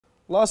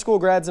Law school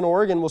grads in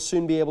Oregon will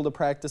soon be able to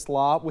practice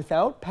law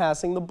without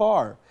passing the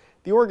bar.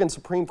 The Oregon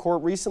Supreme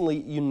Court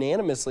recently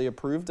unanimously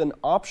approved an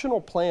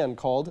optional plan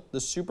called the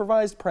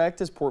Supervised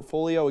Practice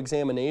Portfolio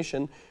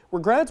Examination,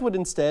 where grads would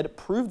instead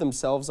prove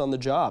themselves on the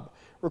job.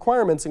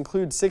 Requirements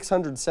include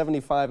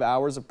 675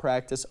 hours of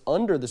practice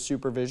under the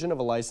supervision of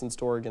a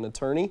licensed Oregon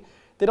attorney.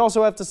 They'd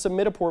also have to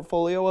submit a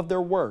portfolio of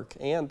their work,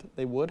 and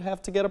they would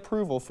have to get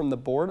approval from the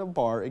Board of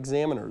Bar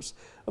Examiners.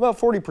 About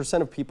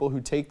 40% of people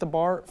who take the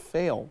bar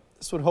fail.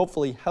 This would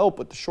hopefully help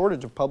with the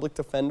shortage of public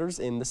defenders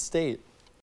in the state.